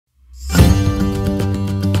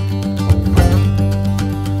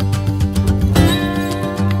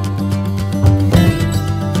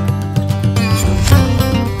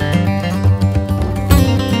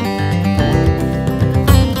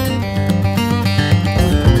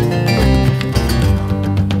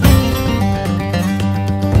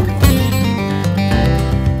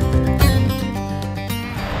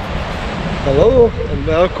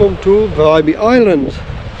Welcome to Bribie Island.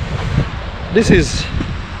 This is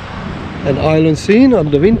an island scene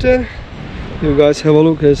of the winter. You guys have a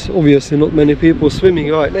look. There's obviously not many people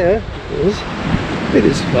swimming right now because it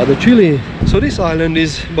is rather chilly. So this island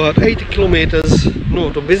is about 80 kilometers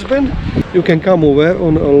north of Brisbane. You can come over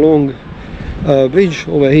on a long bridge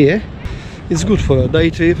over here. It's good for a day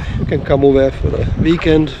trip. You can come over for a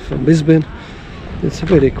weekend from Brisbane. It's a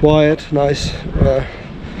very quiet, nice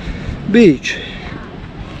beach.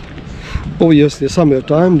 Obviously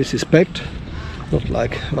summertime, this is packed. Not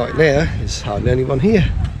like right now, there's hardly anyone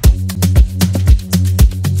here.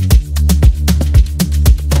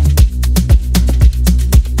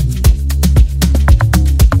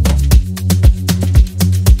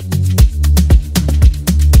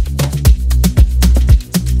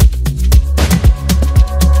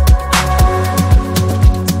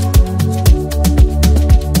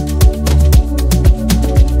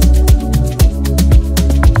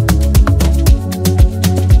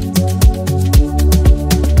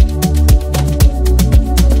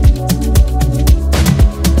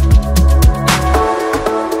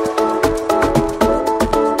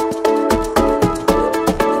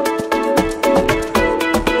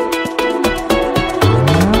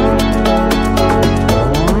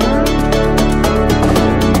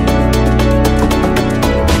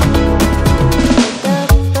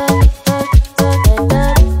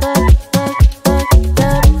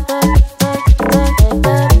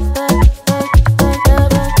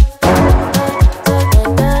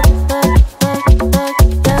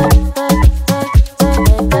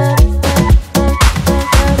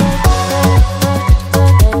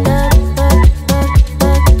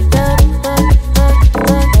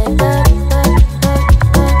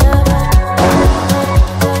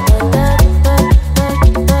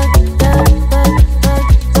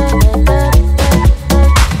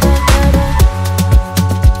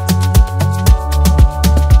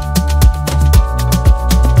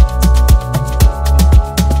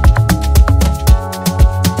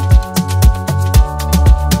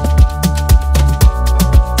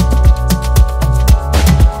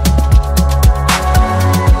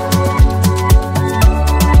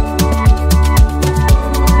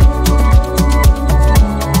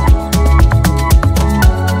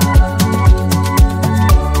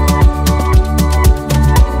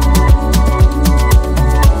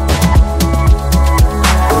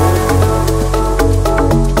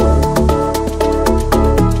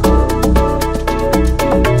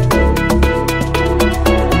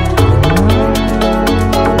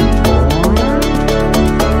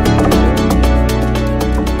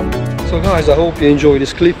 So guys, I hope you enjoyed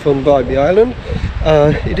this clip from Bribie Island.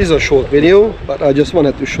 It is a short video, but I just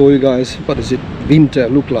wanted to show you guys what does it winter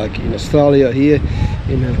look like in Australia, here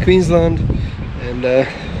in Queensland, and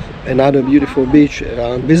another beautiful beach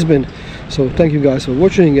around Brisbane. So thank you guys for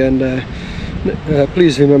watching, and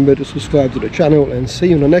please remember to subscribe to the channel, and see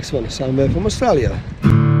you in the next one somewhere from Australia.